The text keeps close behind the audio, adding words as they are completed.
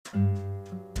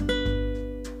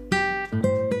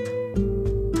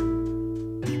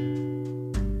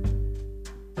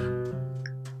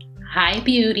Hi,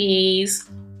 beauties.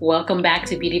 Welcome back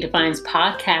to Beauty Defines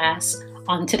podcast.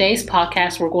 On today's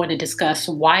podcast, we're going to discuss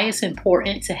why it's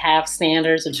important to have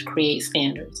standards or to create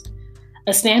standards.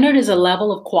 A standard is a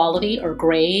level of quality or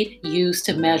grade used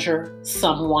to measure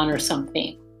someone or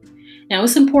something. Now,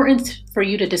 it's important for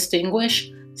you to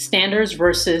distinguish standards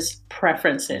versus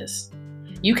preferences.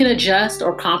 You can adjust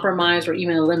or compromise or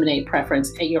even eliminate preference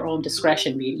at your own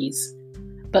discretion, beauties.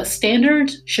 But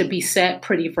standards should be set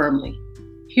pretty firmly.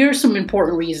 Here are some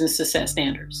important reasons to set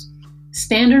standards.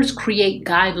 Standards create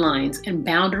guidelines and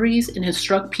boundaries and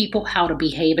instruct people how to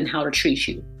behave and how to treat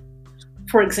you.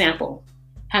 For example,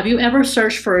 have you ever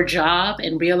searched for a job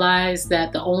and realized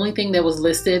that the only thing that was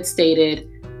listed stated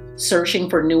searching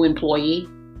for new employee?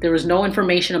 There was no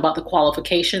information about the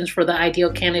qualifications for the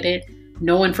ideal candidate,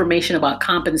 no information about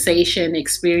compensation,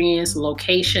 experience,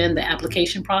 location, the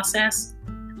application process?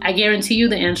 I guarantee you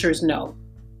the answer is no.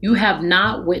 You have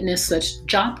not witnessed such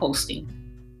job posting.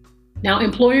 Now,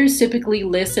 employers typically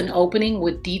list an opening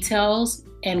with details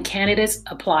and candidates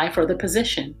apply for the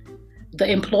position. The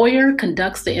employer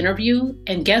conducts the interview,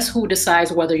 and guess who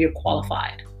decides whether you're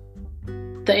qualified?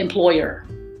 The employer.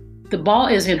 The ball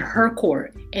is in her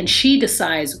court, and she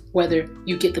decides whether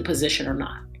you get the position or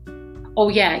not. Oh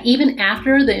yeah, even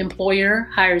after the employer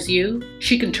hires you,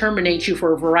 she can terminate you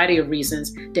for a variety of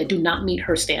reasons that do not meet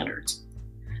her standards.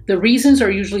 The reasons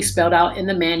are usually spelled out in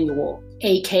the manual,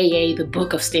 aka the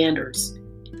Book of Standards.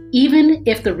 Even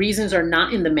if the reasons are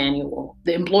not in the manual,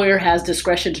 the employer has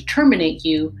discretion to terminate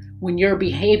you when your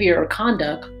behavior or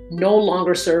conduct no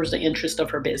longer serves the interest of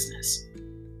her business.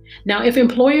 Now, if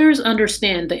employers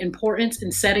understand the importance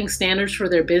in setting standards for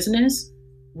their business,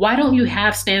 why don't you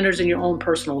have standards in your own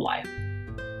personal life?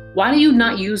 Why do you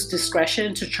not use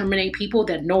discretion to terminate people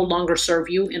that no longer serve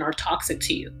you and are toxic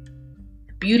to you?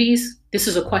 Beauties, this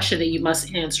is a question that you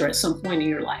must answer at some point in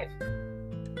your life.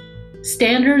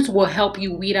 Standards will help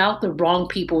you weed out the wrong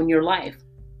people in your life.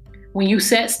 When you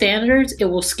set standards, it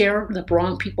will scare the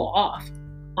wrong people off.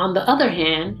 On the other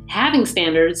hand, having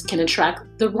standards can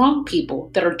attract the wrong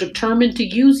people that are determined to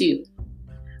use you.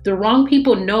 The wrong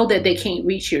people know that they can't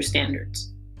reach your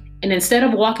standards. And instead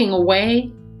of walking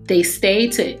away, they stay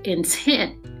to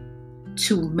intent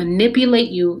to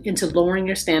manipulate you into lowering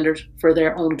your standards for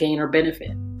their own gain or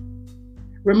benefit.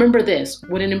 Remember this,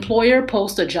 when an employer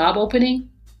posts a job opening,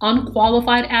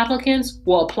 unqualified applicants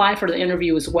will apply for the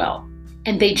interview as well.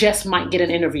 And they just might get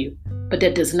an interview, but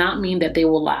that does not mean that they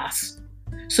will last.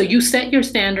 So you set your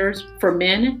standards for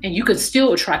men and you can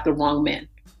still attract the wrong men.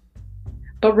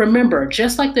 But remember,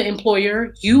 just like the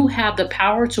employer, you have the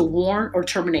power to warn or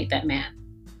terminate that man.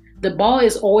 The ball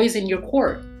is always in your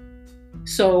court.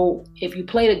 So if you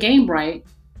play the game right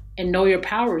and know your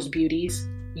powers, beauties,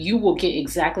 you will get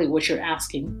exactly what you're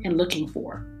asking and looking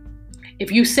for.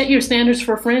 If you set your standards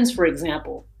for friends, for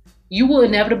example, you will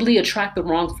inevitably attract the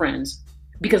wrong friends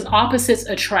because opposites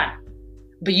attract.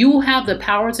 But you will have the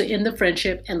power to end the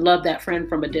friendship and love that friend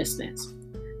from a distance.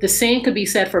 The same could be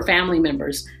said for family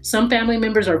members. Some family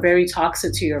members are very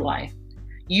toxic to your life.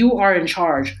 You are in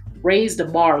charge. Raise the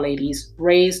bar, ladies.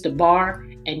 Raise the bar,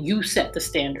 and you set the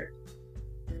standard.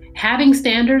 Having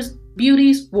standards,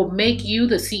 beauties, will make you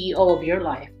the CEO of your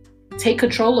life. Take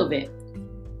control of it.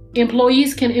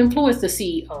 Employees can influence the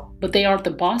CEO, but they aren't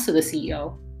the boss of the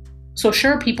CEO. So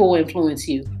sure, people will influence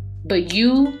you, but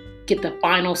you get the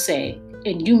final say,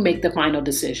 and you make the final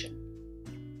decision.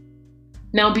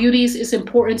 Now, beauties, it's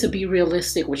important to be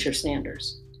realistic with your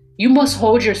standards. You must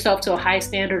hold yourself to a high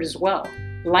standard as well.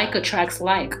 Like attracts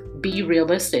like. Be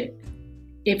realistic.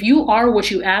 If you are what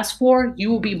you ask for,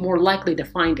 you will be more likely to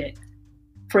find it.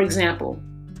 For example,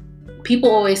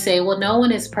 people always say, well, no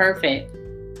one is perfect.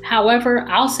 However,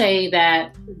 I'll say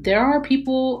that there are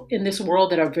people in this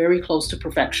world that are very close to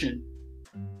perfection.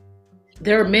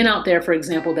 There are men out there, for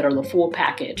example, that are the full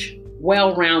package,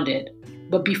 well-rounded.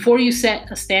 But before you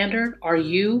set a standard, are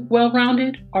you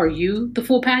well-rounded? Are you the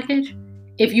full package?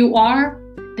 If you are,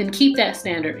 then keep that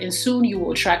standard and soon you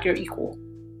will attract your equal.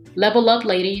 Level up,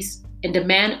 ladies, and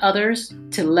demand others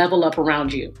to level up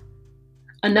around you.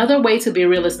 Another way to be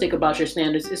realistic about your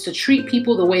standards is to treat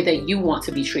people the way that you want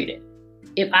to be treated.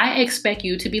 If I expect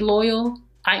you to be loyal,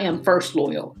 I am first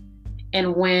loyal.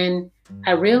 And when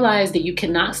I realize that you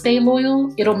cannot stay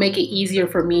loyal, it'll make it easier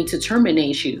for me to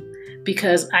terminate you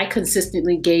because I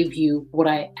consistently gave you what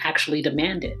I actually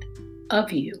demanded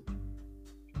of you.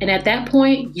 And at that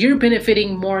point, you're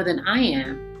benefiting more than I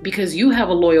am because you have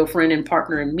a loyal friend and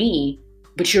partner in me,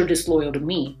 but you're disloyal to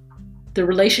me. The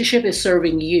relationship is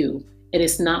serving you, and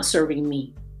it's not serving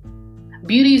me.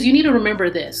 Beauties, you need to remember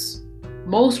this.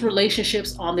 Most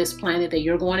relationships on this planet that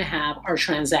you're going to have are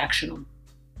transactional.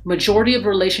 Majority of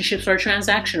relationships are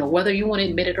transactional, whether you want to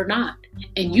admit it or not.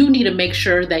 And you need to make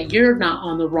sure that you're not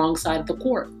on the wrong side of the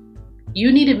court.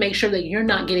 You need to make sure that you're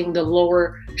not getting the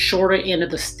lower, shorter end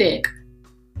of the stick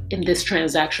in this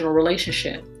transactional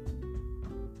relationship.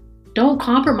 Don't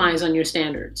compromise on your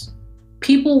standards.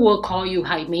 People will call you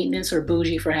high maintenance or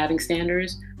bougie for having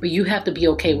standards, but you have to be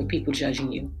okay with people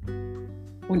judging you.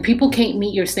 When people can't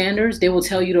meet your standards, they will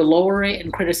tell you to lower it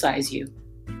and criticize you.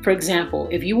 For example,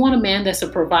 if you want a man that's a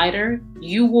provider,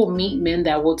 you will meet men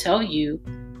that will tell you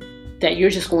that you're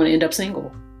just going to end up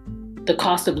single. The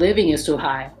cost of living is too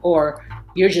high, or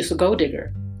you're just a gold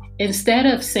digger. Instead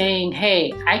of saying,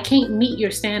 hey, I can't meet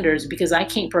your standards because I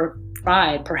can't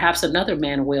provide, perhaps another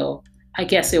man will, I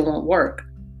guess it won't work.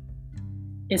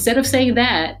 Instead of saying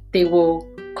that, they will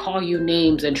call you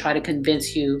names and try to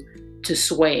convince you to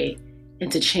sway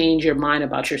and to change your mind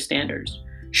about your standards.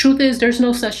 Truth is, there's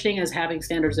no such thing as having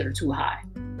standards that are too high.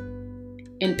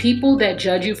 And people that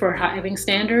judge you for having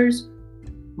standards,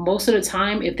 most of the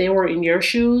time, if they were in your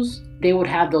shoes, they would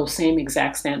have those same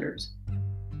exact standards.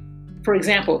 For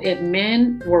example, if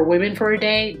men were women for a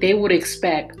day, they would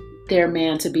expect their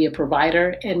man to be a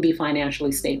provider and be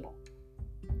financially stable.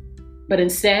 But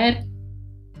instead,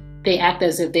 they act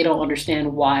as if they don't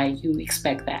understand why you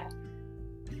expect that.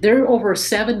 There are over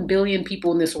 7 billion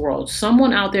people in this world.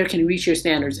 Someone out there can reach your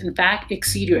standards, in fact,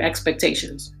 exceed your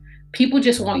expectations. People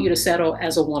just want you to settle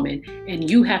as a woman, and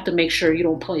you have to make sure you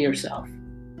don't play yourself.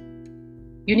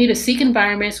 You need to seek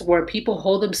environments where people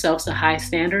hold themselves to high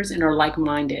standards and are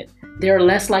like-minded. They are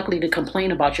less likely to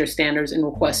complain about your standards and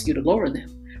request you to lower them.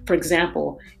 For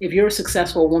example, if you're a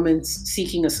successful woman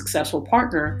seeking a successful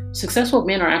partner, successful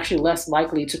men are actually less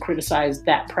likely to criticize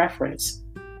that preference.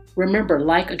 Remember,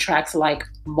 like attracts like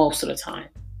most of the time.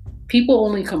 People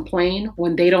only complain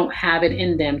when they don't have it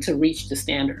in them to reach the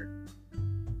standard.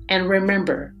 And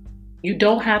remember, you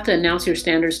don't have to announce your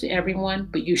standards to everyone,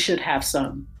 but you should have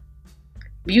some.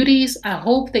 Beauties, I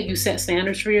hope that you set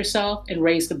standards for yourself and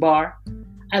raise the bar.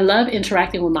 I love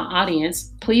interacting with my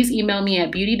audience. Please email me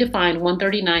at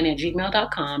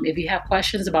beautydefined139@gmail.com if you have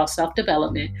questions about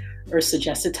self-development or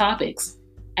suggested topics.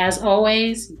 As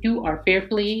always, you are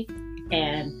fearfully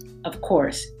and, of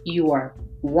course, you are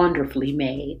wonderfully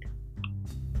made.